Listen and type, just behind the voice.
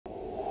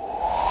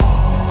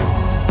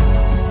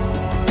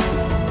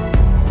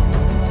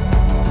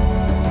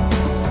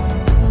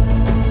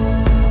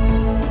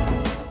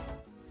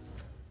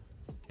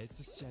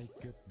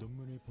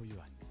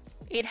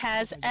it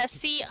has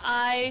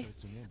SCI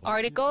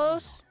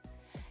articles,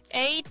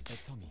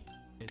 8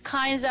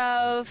 kinds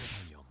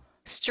of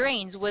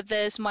strains with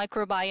this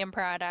microbiome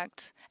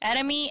product.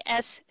 Atomy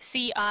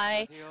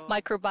SCI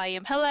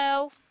Microbiome.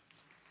 Hello.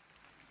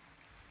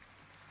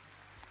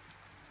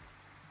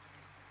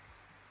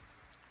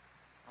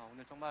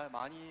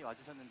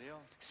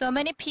 So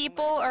many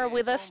people are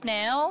with us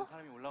now,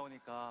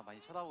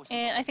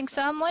 and I think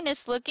someone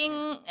is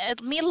looking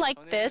at me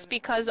like this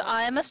because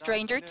I am a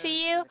stranger to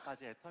you.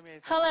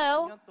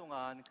 Hello.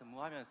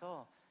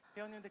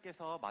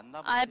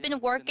 I've been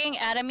working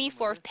at Atomy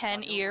for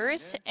 10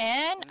 years,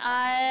 and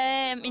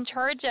I'm in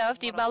charge of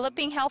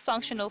developing health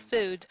functional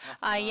food.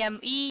 I am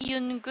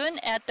Yungeun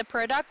at the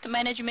product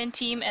management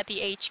team at the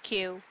HQ.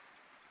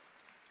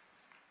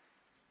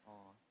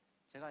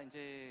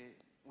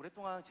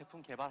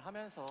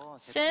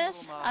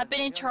 Since I've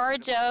been in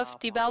charge of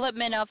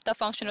development of the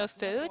functional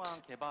food,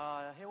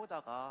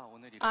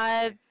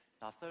 I've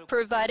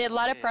provided a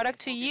lot of product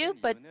to you,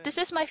 but this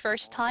is my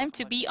first time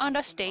to be on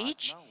the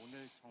stage.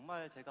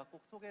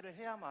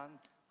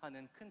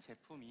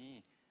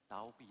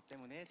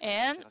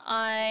 And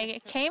I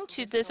came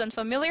to this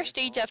unfamiliar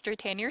stage after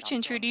 10 years to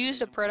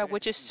introduce a product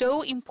which is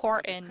so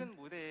important.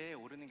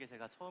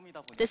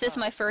 This is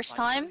my first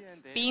time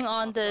being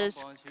on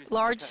this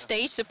large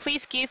stage, so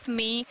please give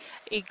me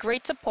a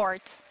great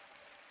support.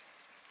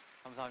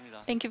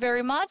 Thank you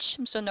very much.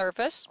 I'm so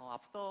nervous.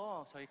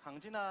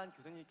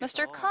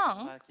 Mr.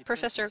 Kang,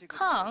 Professor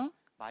Kang,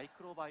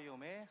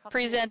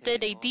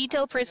 presented a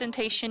detailed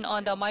presentation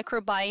on the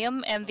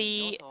microbiome and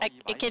the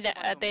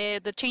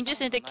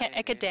changes in the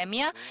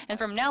academia. And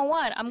from now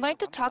on, I'm going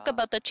to talk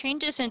about the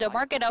changes in the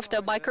market of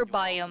the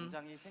microbiome.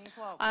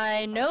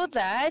 I know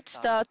that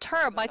the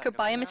term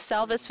microbiome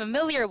itself is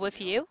familiar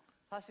with you,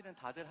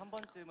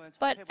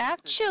 but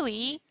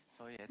actually,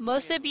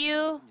 most of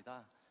you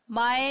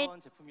might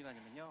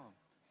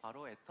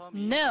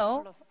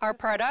know our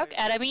product,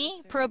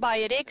 Atomy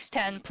Probiotics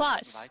 10+.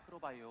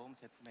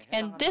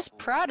 And this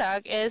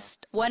product is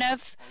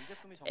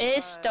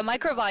the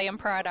microbiome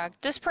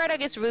product. This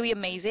product is really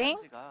amazing.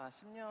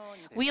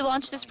 We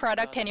launched this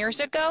product 10 years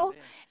ago,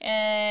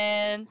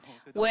 and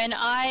when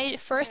I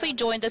firstly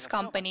joined this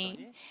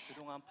company,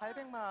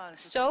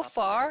 so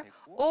far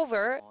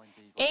over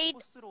 8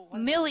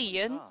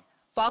 million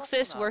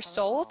boxes were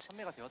sold,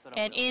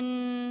 and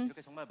in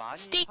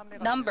stick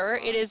number,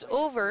 it is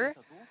over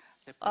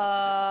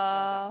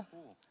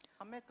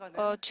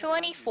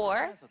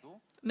 24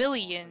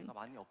 million.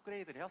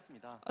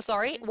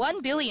 Sorry,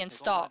 1 billion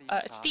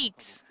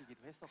sticks.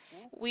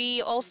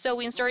 We also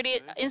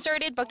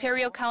inserted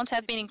bacterial counts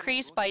have been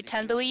increased by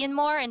 10 billion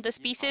more, and the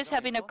species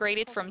have been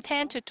upgraded from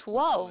 10 to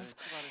 12.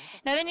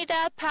 Not only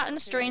that,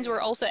 patent strains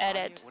were also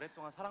added.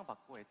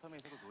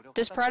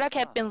 This product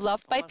had been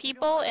loved by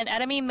people, and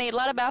Atomy made a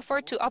lot of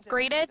effort to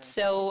upgrade it,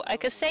 so I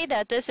could say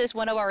that this is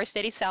one of our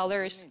steady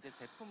sellers.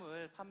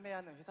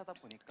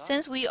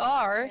 Since we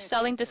are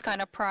selling this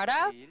kind of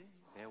product,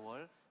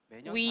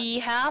 we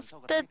have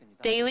the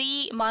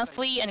daily,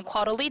 monthly, and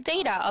quarterly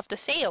data of the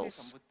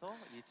sales.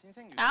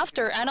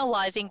 After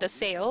analyzing the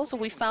sales,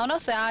 we found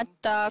out that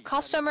the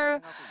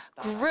customer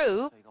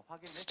group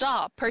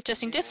stopped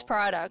purchasing this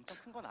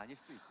product.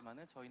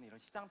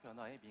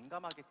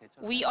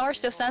 We are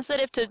so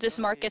sensitive to this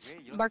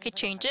market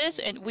changes,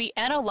 and we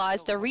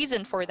analyzed the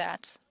reason for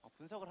that.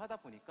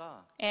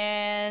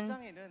 And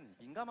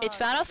it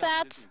found out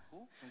that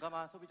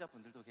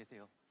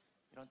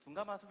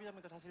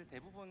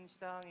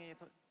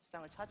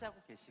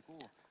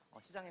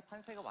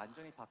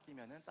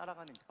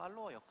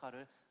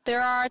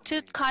there are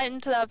two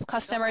kinds of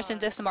customers in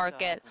this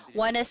market.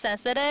 One is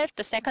sensitive,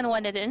 the second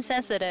one is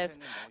insensitive.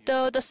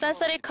 Though the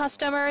sensitive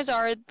customers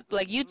are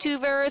like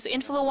YouTubers,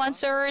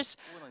 influencers,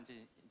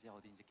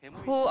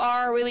 who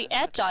are really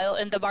agile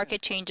in the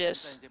market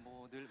changes.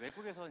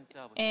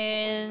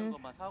 And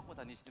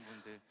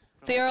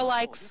there are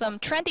like some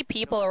trendy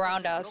people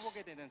around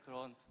us.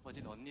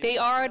 They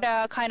are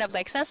the kind of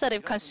like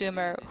sensitive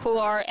consumer who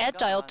are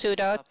agile to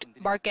the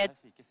market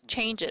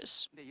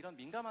changes.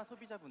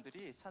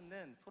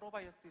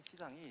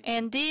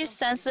 And these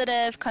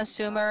sensitive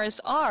consumers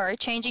are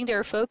changing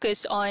their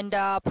focus on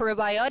the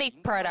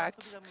probiotic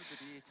products.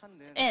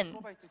 And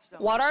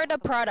what are the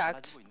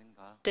products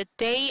that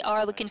they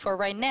are looking for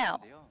right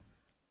now?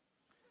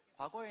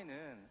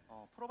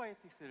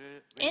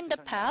 In the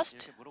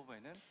past,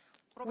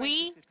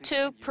 we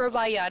took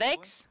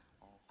probiotics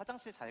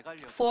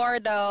for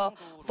the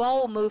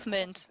bowel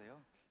movement.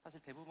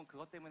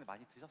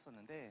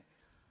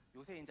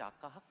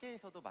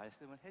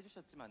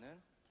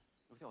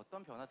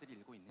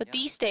 But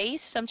these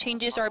days, some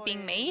changes are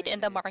being made in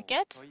the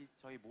market.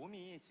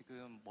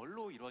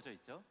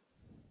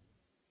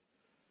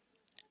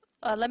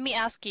 Let me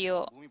ask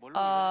you,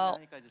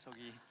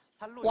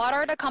 What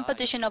are the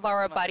composition of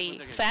our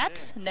body?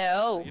 Fat?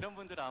 No.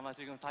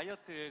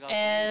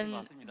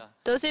 And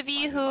those of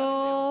you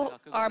who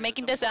are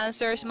making these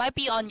answers might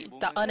be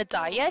on a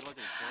diet.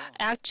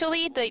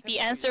 Actually, the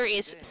answer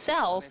is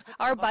cells.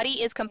 Our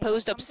body is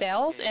composed of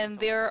cells, and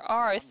there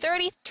are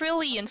 30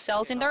 trillion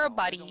cells in our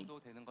body.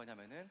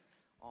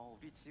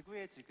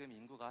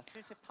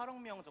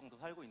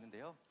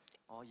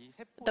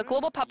 The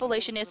global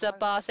population is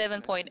about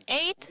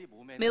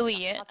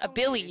 7.8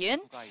 billion,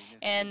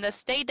 and the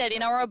state that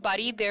in our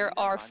body there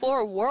are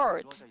 4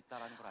 worlds.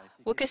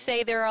 We could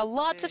say there are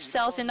lots of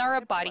cells in our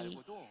body.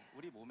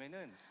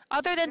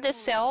 Other than the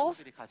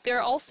cells, there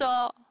are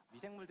also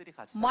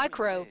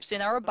microbes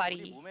in our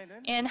body.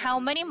 And how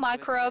many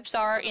microbes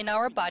are in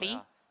our body?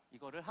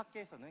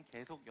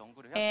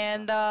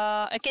 And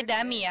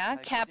academia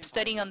kept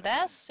studying on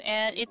this,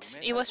 and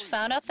it was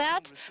found out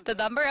that the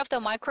number of the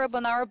microbe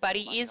in our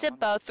body is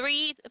about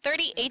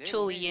 38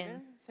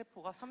 trillion.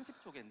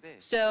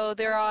 So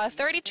there are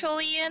 30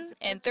 trillion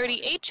and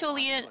 38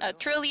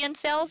 trillion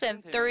cells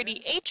and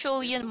 38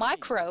 trillion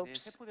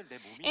microbes.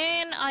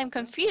 And I'm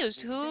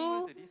confused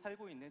who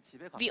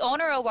the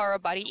owner of our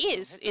body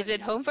is. Is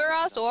it home for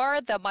us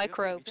or the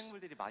microbes?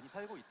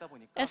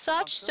 As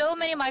such, so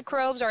many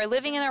microbes are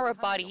living in our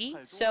body,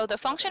 so the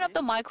function of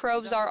the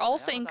microbes are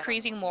also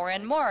increasing more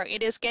and more.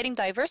 It is getting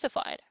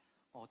diversified.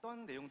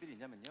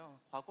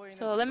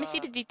 So let me see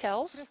the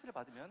details.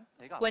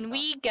 When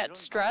we get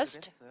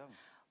stressed,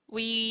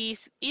 we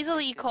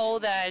easily call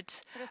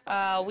that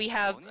we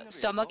have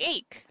stomach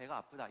ache.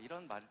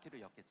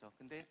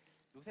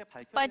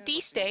 But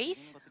these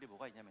days,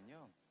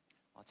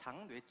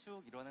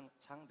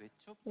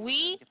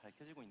 we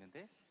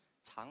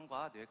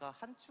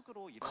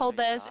call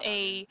this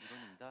a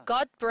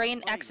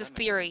gut-brain axis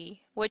theory,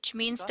 which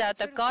means that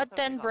the gut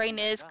and brain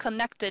is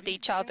connected to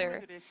each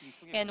other,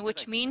 and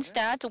which means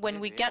that when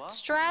we get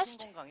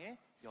stressed,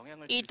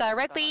 it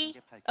directly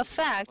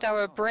affects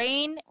our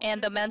brain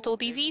and the mental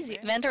disease,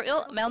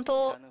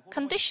 mental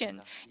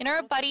condition. In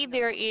our body,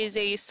 there is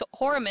a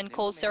hormone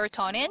called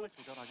serotonin.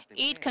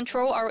 It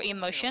controls our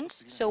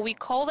emotions, so we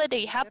call it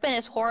a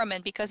happiness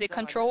hormone because it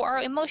controls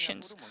our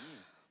emotions.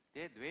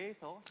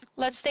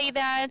 Let's say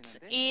that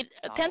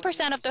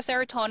 10% of the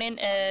serotonin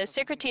is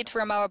secreted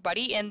from our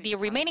body, and the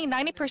remaining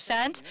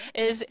 90%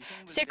 is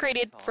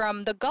secreted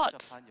from the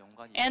gut.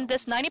 And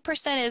this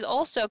 90% is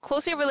also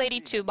closely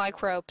related to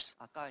microbes.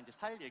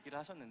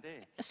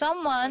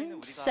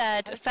 Someone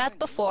said fat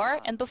before,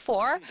 and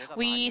before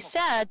we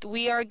said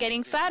we are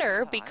getting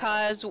fatter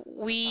because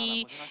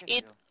we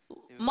eat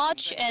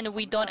much and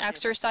we don't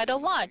exercise a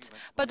lot.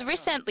 But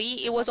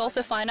recently, it was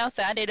also found out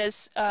that it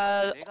is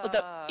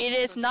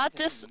not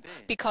just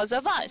because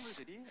of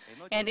us.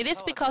 And it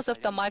is because of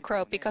the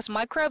microbe, because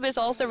microbe is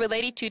also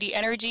related to the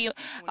energy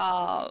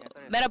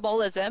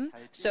metabolism.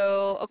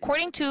 So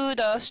according to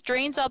the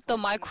strains of the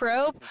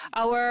microbe,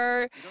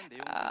 our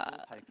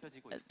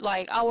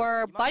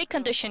body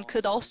condition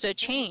could also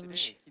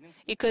change.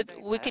 We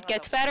could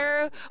get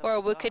fatter or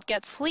we could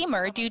get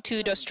slimmer due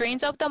to the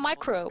strains of the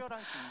microbe.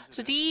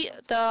 So the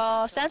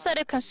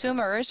sensitive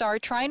consumers are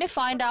trying to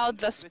find out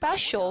the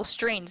special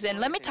strains. And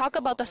let me talk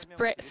about the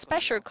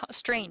special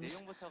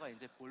strains.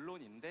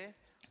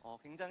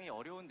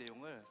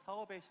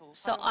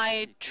 So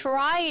I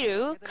try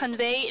to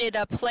convey it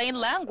in a plain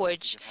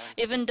language,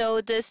 even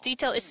though this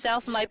detail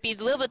itself might be a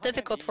little bit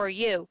difficult for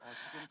you.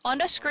 On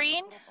the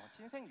screen,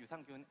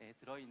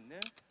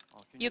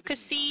 you could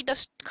see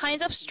the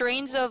kinds of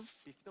strains of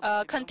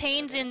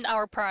contains in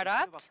our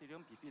product.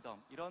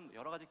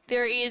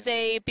 There is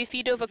a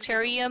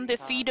Bifidobacterium,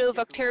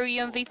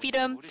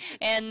 bifidum,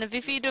 and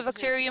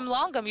Bifidobacterium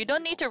longum. You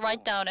don't need to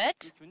write down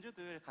it.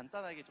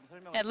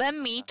 And let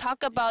me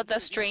talk about the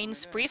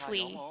strains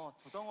briefly.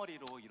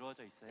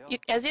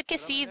 As you can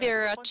see,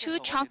 there are 2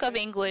 chunks of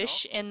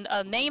English in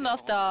the name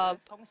of the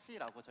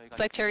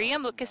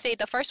bacterium. We can say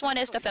the first one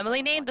is the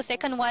family name, the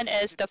second one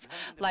is the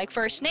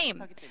first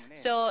name.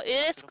 So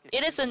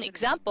it is an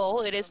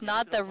example. It is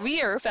not the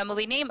real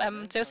family name.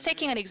 I'm just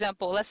taking an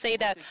example. Let's say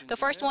that the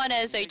first one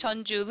is a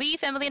Jeonju Lee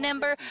family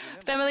name.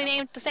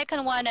 The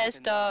second one is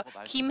the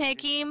Kim Hae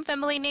Kim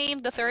family name.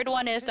 The third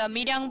one is the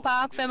Miryang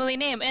Park family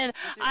name. And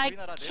I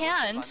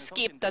can't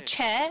skip the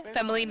Che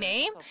family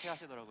name,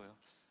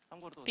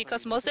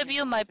 because most of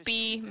you might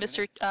be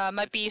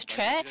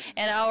Che,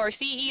 and our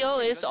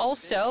CEO is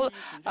also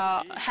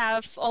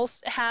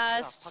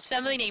has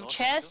family name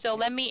Che. So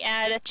let me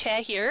add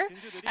Che here.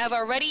 I've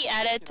already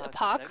added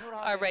Park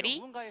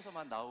already.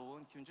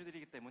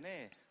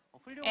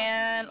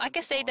 And I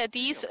can say that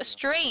these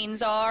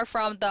strains are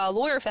from the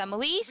lower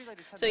families,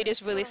 so it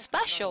is really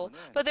special.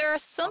 But there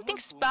is something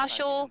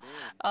special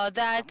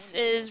that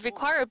is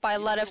required by a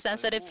lot of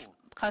sensitive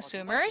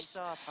consumers,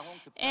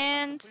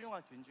 and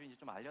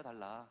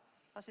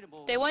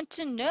they want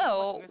to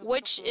know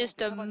which is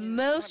the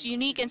most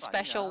unique and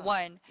special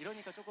one.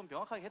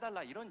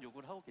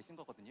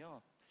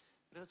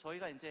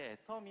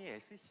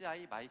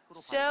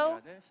 So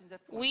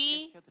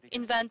we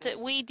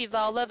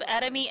developed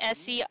Atomy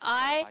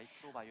SCI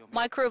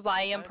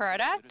Microbiome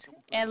product,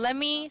 and let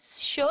me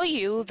show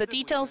you the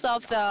details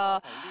of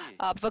the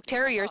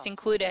bacteria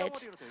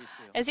included.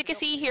 As you can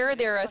see here,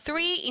 there are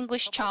 3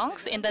 English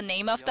chunks in the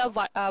name of the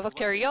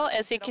bacterial.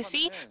 As you can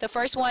see, the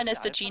first one is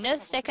the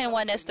genus, second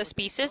one is the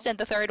species, and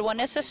the third one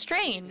is the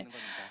strain.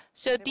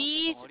 So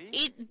these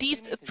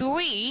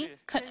 3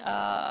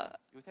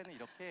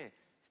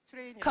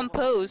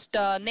 compose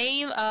the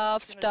name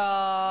of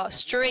the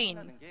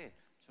strain.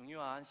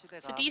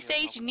 So these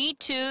days you need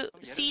to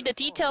see the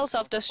details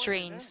of the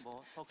strains.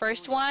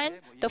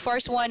 The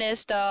first one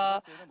is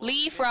the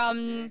Lee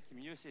from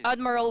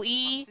Admiral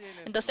E,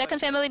 and the second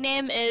family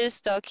name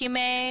is the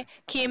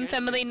Kim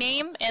family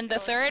name, and the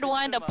third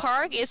one, the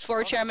Park, is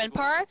for Chairman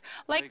Park.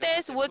 Like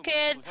this, we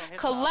can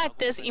collect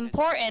these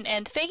important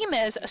and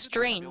famous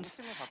strains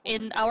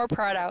in our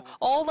product.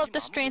 All of the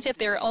strains have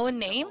their own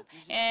name,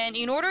 and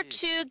in order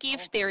to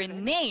give their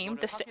name,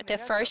 the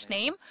first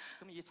name,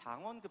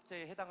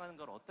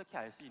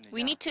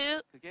 we need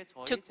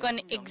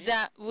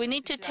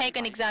to take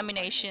an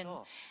examination.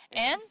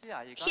 And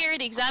here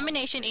the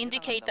examination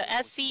indicate the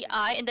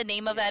SCI in the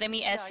name of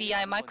Atomy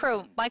SCI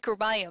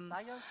Microbiome.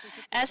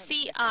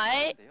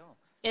 SCI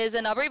is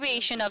an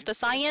abbreviation of the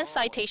Science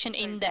Citation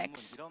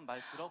Index.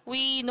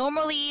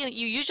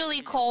 You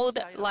usually called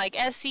like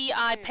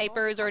SCI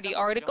papers or the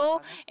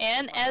article,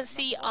 and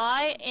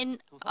SCI in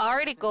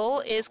article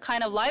is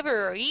kind of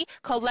library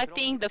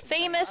collecting the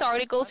famous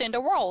articles in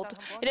the world.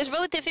 It is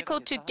really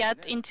difficult to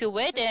get into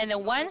it, and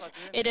once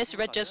it is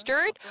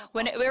registered,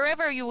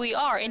 wherever we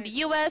are, in the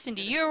US, in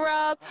the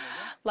Europe,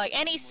 like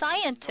any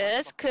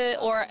scientist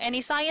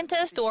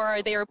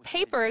or their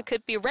paper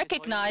could be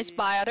recognized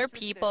by other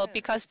people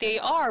because they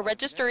are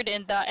registered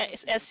in the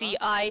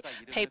SCI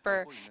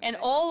paper, and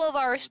all of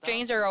our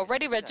strains are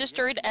already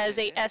registered as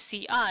a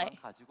SCI.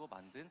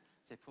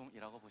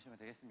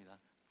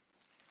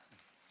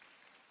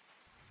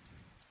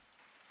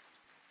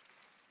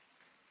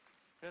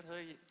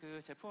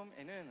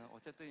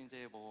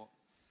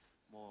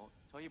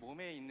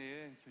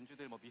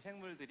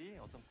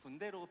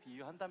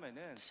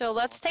 So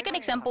let's take an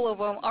example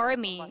of an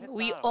army.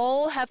 We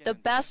all have the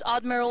best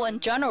admiral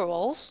and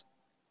generals.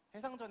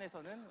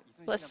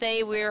 Let's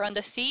say we're on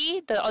the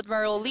sea, the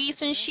Admiral Lee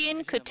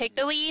Sun-shin could take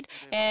the lead,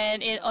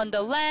 and on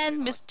the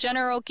land,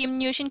 General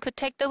Kim Yu-shin could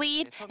take the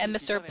lead, and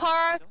Mr.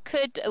 Park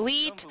could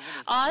lead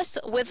us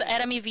with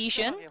Atomy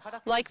Vision.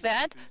 Like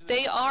that,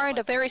 they are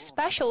the very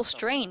special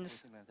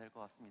strains.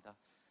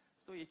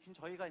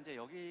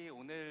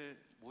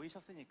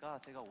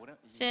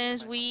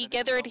 Since we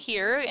gathered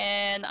here,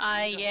 and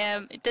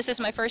this is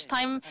my first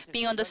time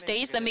being on the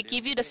stage, let me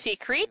give you the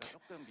secret.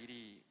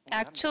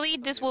 Actually,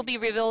 this will be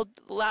revealed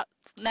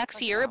next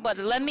year, but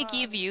let me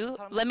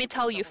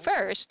tell you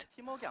first.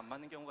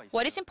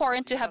 What is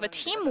important to have a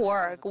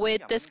teamwork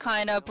with this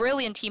kind of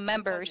brilliant team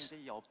members.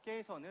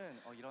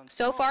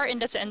 So far in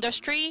this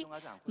industry,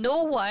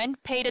 no one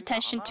paid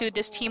attention to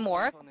this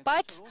teamwork,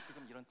 but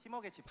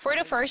for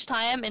the first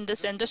time in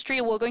this industry,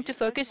 we're going to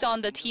focus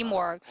on the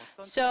teamwork.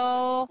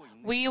 So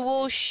we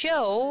will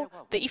show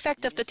the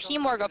effect of the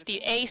teamwork of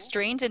the A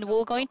strains, and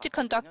we're going to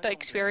conduct the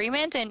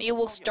experiment, and it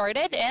will start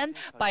it, and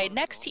by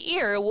next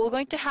year, we're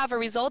going to have a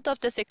result of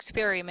this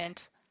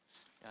experiment.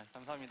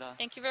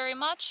 Thank you very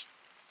much.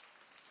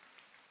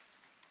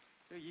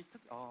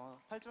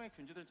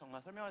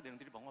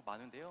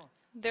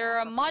 There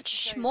are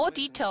much more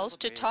details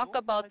to talk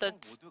about the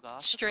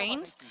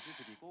strains.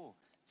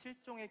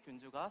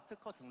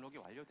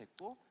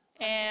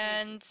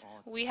 And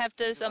we have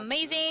this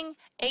amazing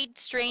 8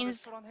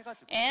 strains,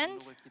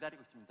 and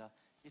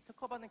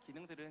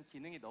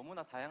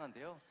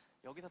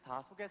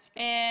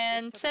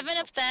 7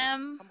 of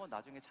them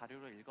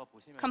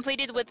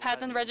completed with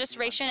patent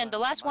registration, and the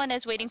last one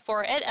is waiting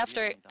for it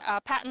after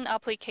patent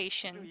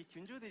application.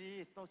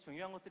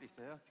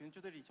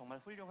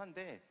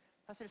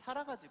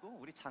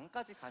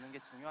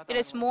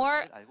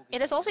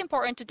 It is also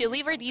important to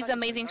deliver these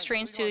amazing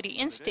strains to the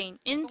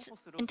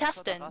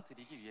intestine.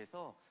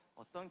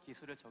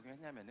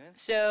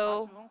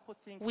 So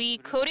we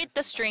coated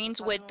the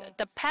strains with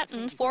the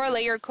patent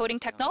 4-layer coating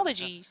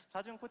technology.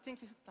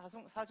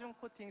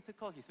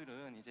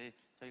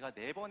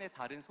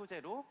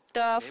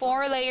 The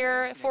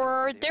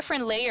 4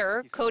 different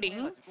layer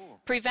coating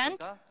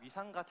prevent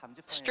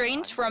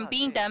strains from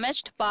being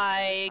damaged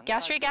by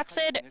gastric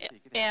acid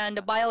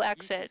and bile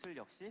acid.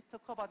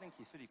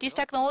 This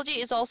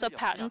technology is also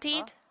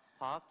patented,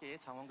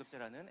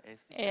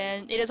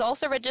 and it is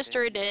also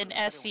registered in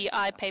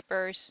SCI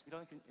papers.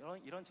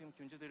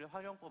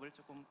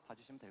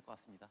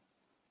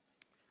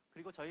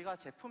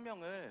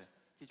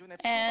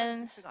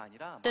 And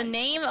the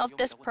name of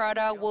this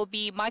product will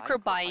be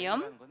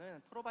microbiome.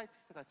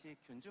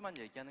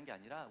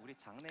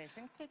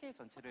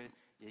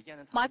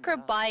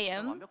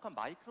 Microbiome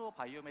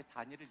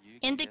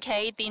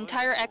indicate the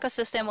entire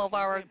ecosystem of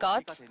our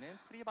gut.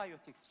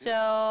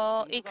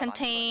 So it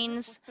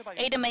contains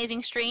 8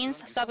 amazing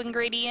strains,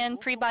 sub-ingredient,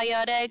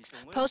 prebiotics,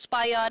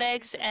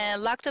 postbiotics,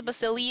 and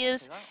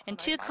lactobacillus, and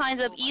 2 kinds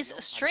of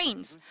yeast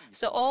strains.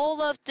 So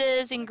all of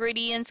these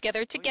ingredients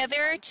gathered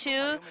together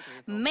to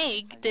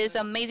make this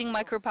amazing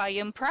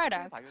microbiome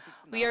product.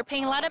 We are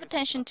paying a lot of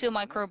attention to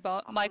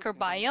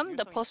microbiome.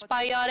 The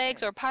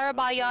postbiotics or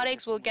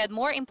probiotics will get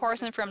more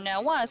important from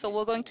now on. So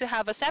we're going to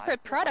have a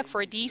separate product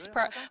for these.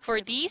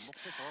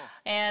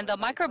 And the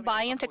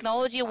microbiome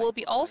technology will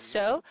be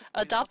also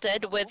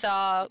adopted with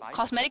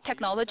cosmetic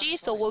technology.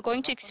 So we're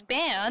going to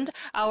expand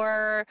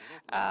our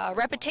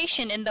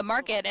reputation in the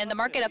market and the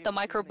market of the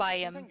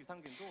microbiome.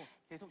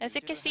 As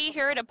you can see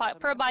here, the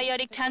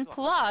Probiotic 10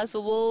 Plus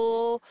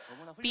will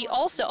be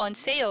also on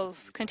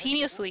sales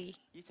continuously.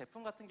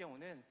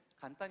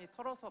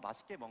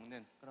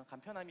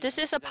 This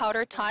is a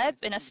powder type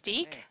in a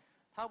stick.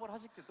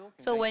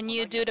 So when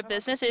you do the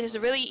business, it is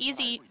really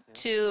easy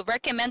to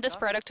recommend this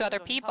product to other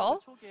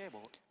people.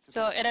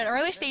 So at an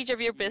early stage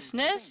of your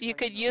business, you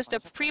could use the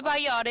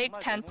Prebiotic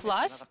 10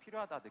 Plus.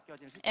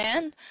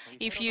 And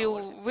if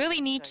you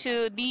really need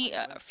to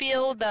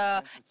feel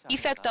the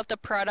effect of the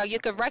product, you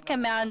could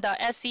recommend the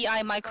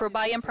SCI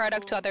Microbiome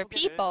product to other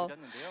people.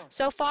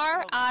 So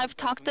far, I've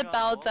talked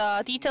about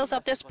the details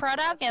of this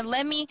product, and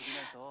let me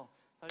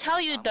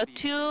tell you the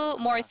 2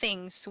 more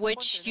things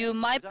which you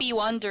might be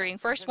wondering.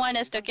 First one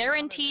is the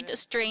guaranteed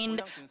strain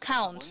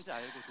count.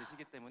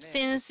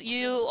 Since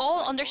you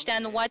all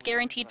understand what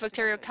guaranteed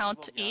bacterial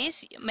count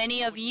is,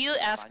 many of you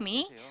ask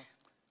me.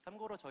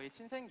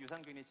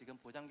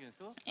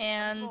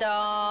 And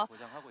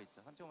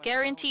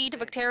guaranteed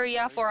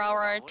bacteria for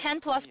our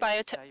 10 plus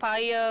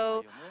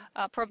probiotic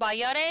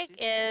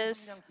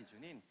is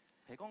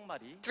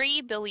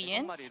 3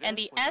 billion, and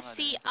the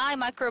SCI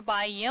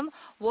microbiome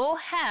will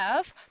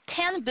have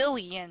 10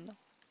 billion,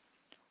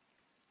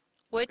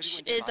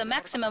 which is the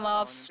maximum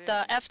of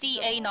the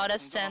FDA not a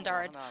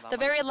standard. The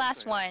very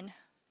last one.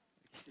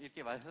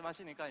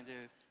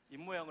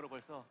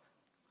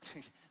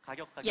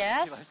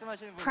 Yes,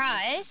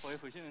 price.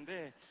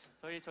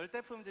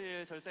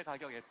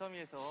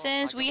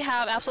 Since we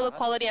have absolute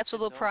quality,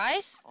 absolute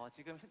price,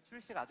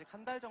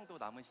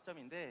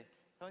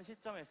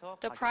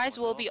 the price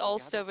will be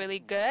also really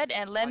good.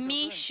 And let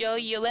me tell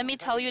you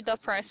the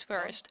price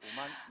first.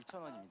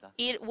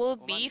 It will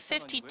be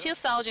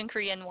 52,000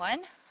 Korean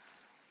won.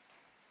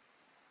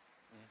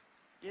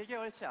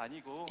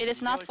 It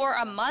is not for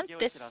a month,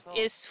 this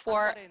is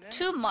for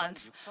 2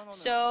 months.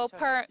 So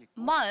per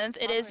month,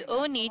 it is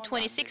only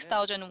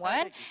 26,000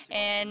 won,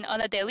 and on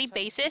a daily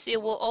basis,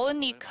 it will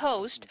only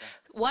cost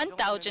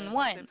 1,000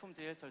 won.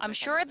 I'm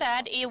sure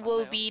that it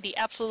will be the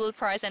absolute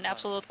price and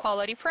absolute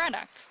quality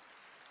products.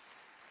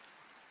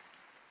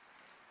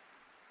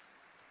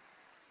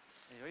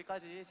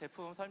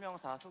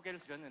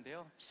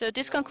 So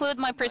this concludes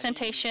my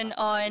presentation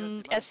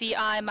on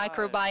SCI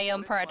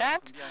Microbiome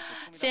product.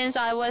 Since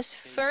I was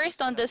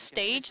first on this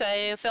stage,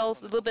 I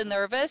felt a little bit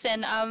nervous,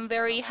 and I'm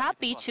very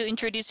happy to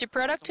introduce the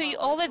product to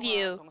all of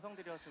you.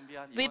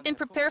 We've been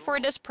prepared for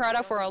this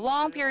product for a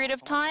long period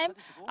of time.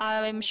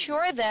 I'm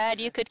sure that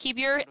you could keep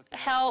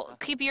yourself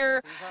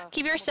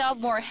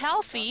more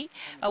healthy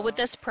with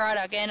this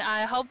product, and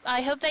I hope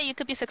that you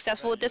could be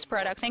successful with this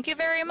product. Thank you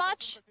very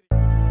much.